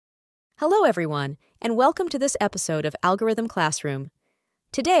Hello everyone, and welcome to this episode of Algorithm Classroom.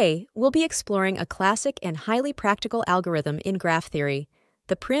 Today, we'll be exploring a classic and highly practical algorithm in graph theory,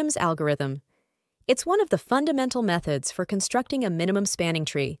 the Prim's algorithm. It's one of the fundamental methods for constructing a minimum spanning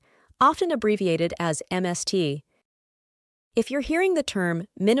tree, often abbreviated as MST. If you're hearing the term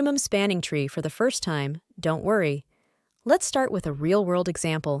minimum spanning tree for the first time, don't worry. Let's start with a real-world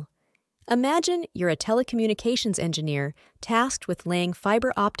example. Imagine you're a telecommunications engineer tasked with laying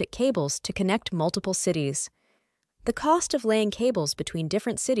fiber optic cables to connect multiple cities. The cost of laying cables between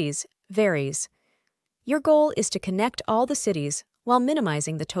different cities varies. Your goal is to connect all the cities while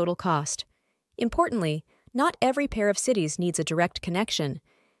minimizing the total cost. Importantly, not every pair of cities needs a direct connection.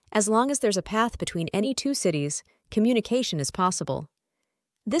 As long as there's a path between any two cities, communication is possible.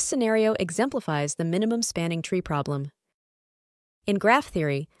 This scenario exemplifies the minimum spanning tree problem. In graph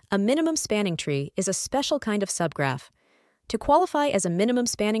theory, a minimum spanning tree is a special kind of subgraph. To qualify as a minimum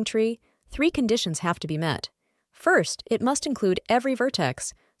spanning tree, three conditions have to be met. First, it must include every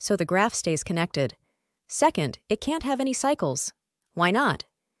vertex, so the graph stays connected. Second, it can't have any cycles. Why not?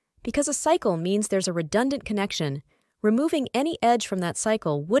 Because a cycle means there's a redundant connection. Removing any edge from that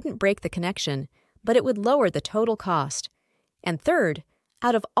cycle wouldn't break the connection, but it would lower the total cost. And third,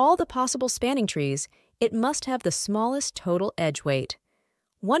 out of all the possible spanning trees, it must have the smallest total edge weight.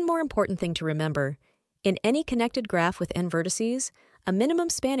 One more important thing to remember, in any connected graph with n vertices, a minimum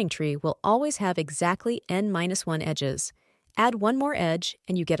spanning tree will always have exactly n-1 edges. Add one more edge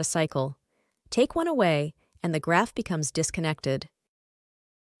and you get a cycle. Take one away and the graph becomes disconnected.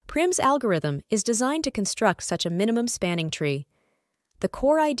 Prim's algorithm is designed to construct such a minimum spanning tree. The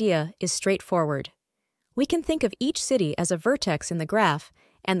core idea is straightforward. We can think of each city as a vertex in the graph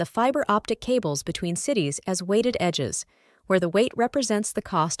and the fiber optic cables between cities as weighted edges, where the weight represents the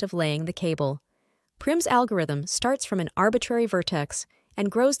cost of laying the cable. Prim's algorithm starts from an arbitrary vertex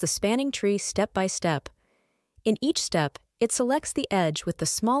and grows the spanning tree step by step. In each step, it selects the edge with the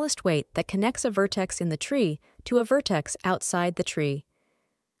smallest weight that connects a vertex in the tree to a vertex outside the tree.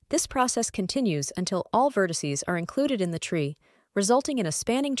 This process continues until all vertices are included in the tree, resulting in a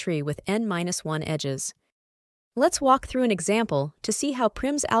spanning tree with n-1 edges. Let's walk through an example to see how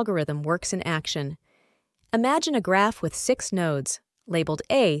Prim's algorithm works in action. Imagine a graph with 6 nodes, labeled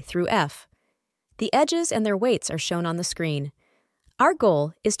A through F. The edges and their weights are shown on the screen. Our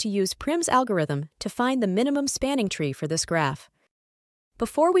goal is to use Prim's algorithm to find the minimum spanning tree for this graph.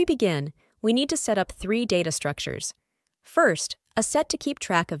 Before we begin, we need to set up 3 data structures. First, a set to keep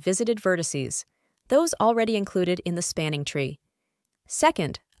track of visited vertices, those already included in the spanning tree.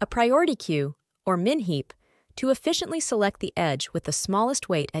 Second, a priority queue, or min heap, to efficiently select the edge with the smallest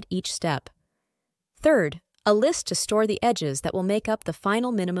weight at each step. Third, a list to store the edges that will make up the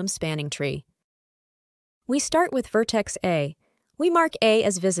final minimum spanning tree. We start with vertex A. We mark A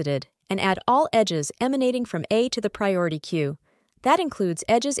as visited and add all edges emanating from A to the priority queue. That includes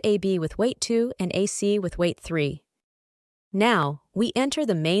edges AB with weight 2 and AC with weight 3. Now, we enter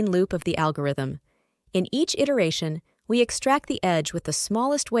the main loop of the algorithm. In each iteration, we extract the edge with the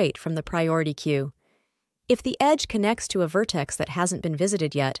smallest weight from the priority queue. If the edge connects to a vertex that hasn't been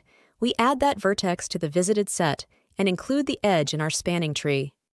visited yet, we add that vertex to the visited set and include the edge in our spanning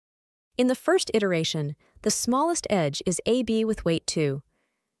tree. In the first iteration, the smallest edge is AB with weight 2.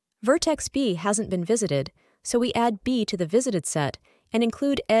 Vertex B hasn't been visited, so we add B to the visited set and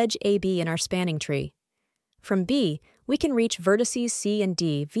include edge AB in our spanning tree. From B, we can reach vertices C and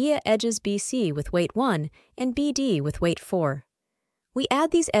D via edges BC with weight 1 and BD with weight 4. We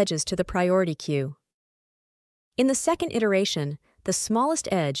add these edges to the priority queue. In the second iteration, the smallest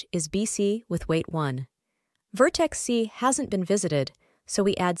edge is BC with weight 1. Vertex C hasn't been visited, so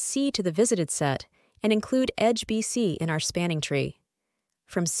we add C to the visited set and include edge BC in our spanning tree.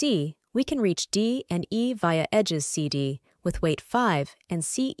 From C, we can reach D and E via edges CD with weight 5 and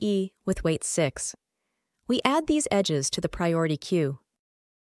CE with weight 6. We add these edges to the priority queue.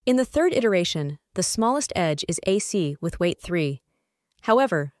 In the third iteration, the smallest edge is AC with weight 3.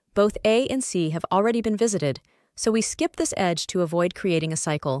 However, both A and C have already been visited, so we skip this edge to avoid creating a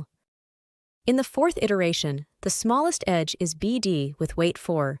cycle. In the fourth iteration, the smallest edge is BD with weight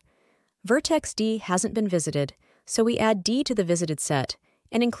 4. Vertex D hasn't been visited, so we add D to the visited set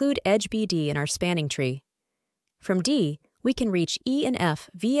and include edge BD in our spanning tree. From D, we can reach E and F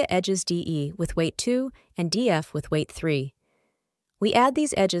via edges DE with weight 2 and DF with weight 3. We add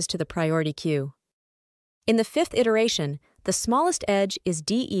these edges to the priority queue. In the fifth iteration, the smallest edge is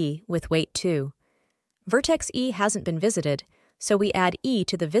DE with weight 2. Vertex E hasn't been visited, so we add E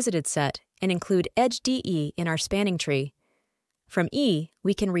to the visited set and include edge DE in our spanning tree. From E,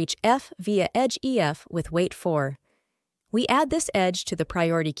 we can reach F via edge EF with weight 4. We add this edge to the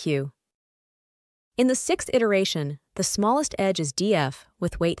priority queue. In the sixth iteration, the smallest edge is df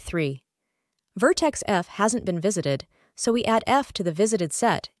with weight 3. Vertex f hasn't been visited, so we add f to the visited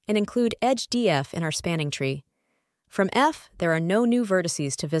set and include edge df in our spanning tree. From f, there are no new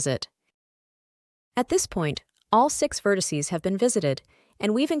vertices to visit. At this point, all 6 vertices have been visited,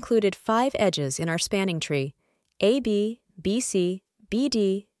 and we've included 5 edges in our spanning tree: AB, BC,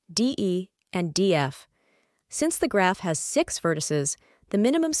 BD, DE, and DF. Since the graph has 6 vertices, the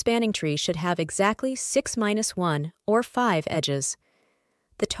minimum spanning tree should have exactly 6 minus 1, or 5 edges.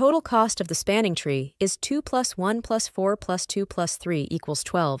 The total cost of the spanning tree is 2 plus 1 plus 4 plus 2 plus 3 equals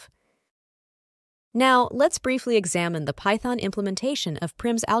 12. Now, let's briefly examine the Python implementation of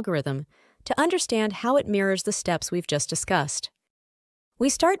Prim's algorithm to understand how it mirrors the steps we've just discussed. We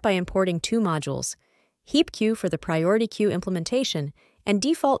start by importing 2 modules, heap_q for the priority queue implementation and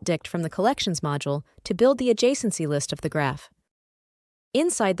default dict from the collections module to build the adjacency list of the graph.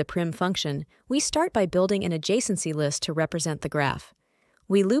 Inside the Prim function, we start by building an adjacency list to represent the graph.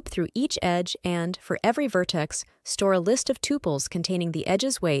 We loop through each edge and, for every vertex, store a list of tuples containing the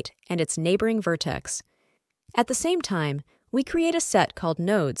edge's weight and its neighboring vertex. At the same time, we create a set called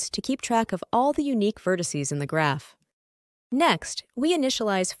nodes to keep track of all the unique vertices in the graph. Next, we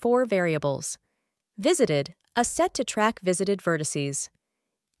initialize 4 variables. Visited, a set to track visited vertices.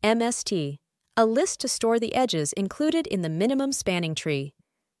 MST, a list to store the edges included in the minimum spanning tree.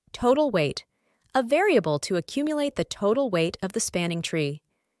 Total weight, a variable to accumulate the total weight of the spanning tree.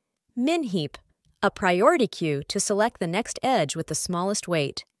 MinHeap, a priority queue to select the next edge with the smallest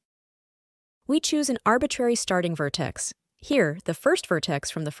weight. We choose an arbitrary starting vertex, here the first vertex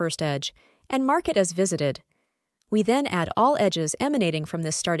from the first edge, and mark it as visited. We then add all edges emanating from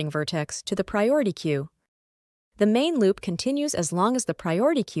this starting vertex to the priority queue. The main loop continues as long as the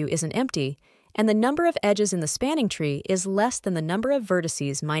priority queue isn't empty, and the number of edges in the spanning tree is less than the number of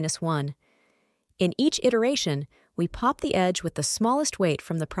vertices minus 1. In each iteration, we pop the edge with the smallest weight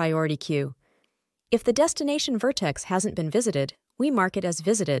from the priority queue. If the destination vertex hasn't been visited, we mark it as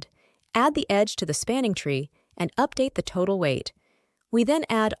visited, add the edge to the spanning tree, and update the total weight. We then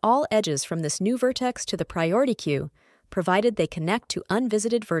add all edges from this new vertex to the priority queue, provided they connect to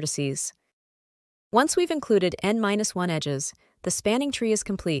unvisited vertices. Once we've included n-1 edges, the spanning tree is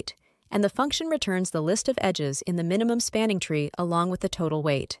complete, and the function returns the list of edges in the minimum spanning tree along with the total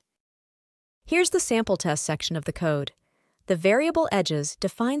weight. Here's the sample test section of the code. The variable edges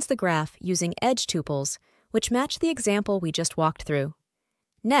defines the graph using edge tuples, which match the example we just walked through.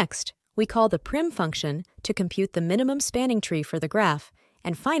 Next, we call the Prim function to compute the minimum spanning tree for the graph,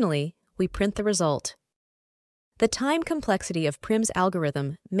 and finally, we print the result. The time complexity of Prim's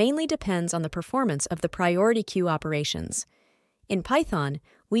algorithm mainly depends on the performance of the priority queue operations. In Python,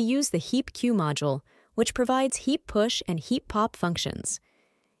 we use the heap_q module, which provides heap push and heap pop functions.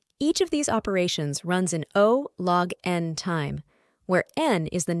 Each of these operations runs in O log n time, where n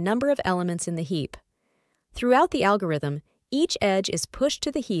is the number of elements in the heap. Throughout the algorithm, each edge is pushed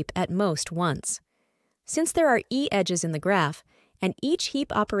to the heap at most once. Since there are e edges in the graph, and each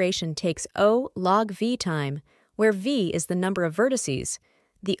heap operation takes O log v time, where v is the number of vertices,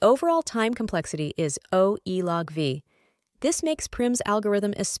 the overall time complexity is O e log v. This makes Prim's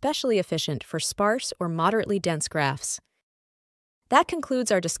algorithm especially efficient for sparse or moderately dense graphs. That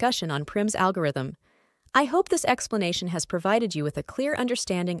concludes our discussion on Prim's algorithm. I hope this explanation has provided you with a clear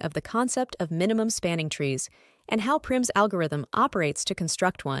understanding of the concept of minimum spanning trees and how Prim's algorithm operates to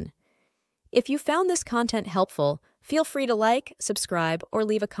construct one. If you found this content helpful, feel free to like, subscribe, or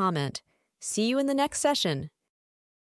leave a comment. See you in the next session.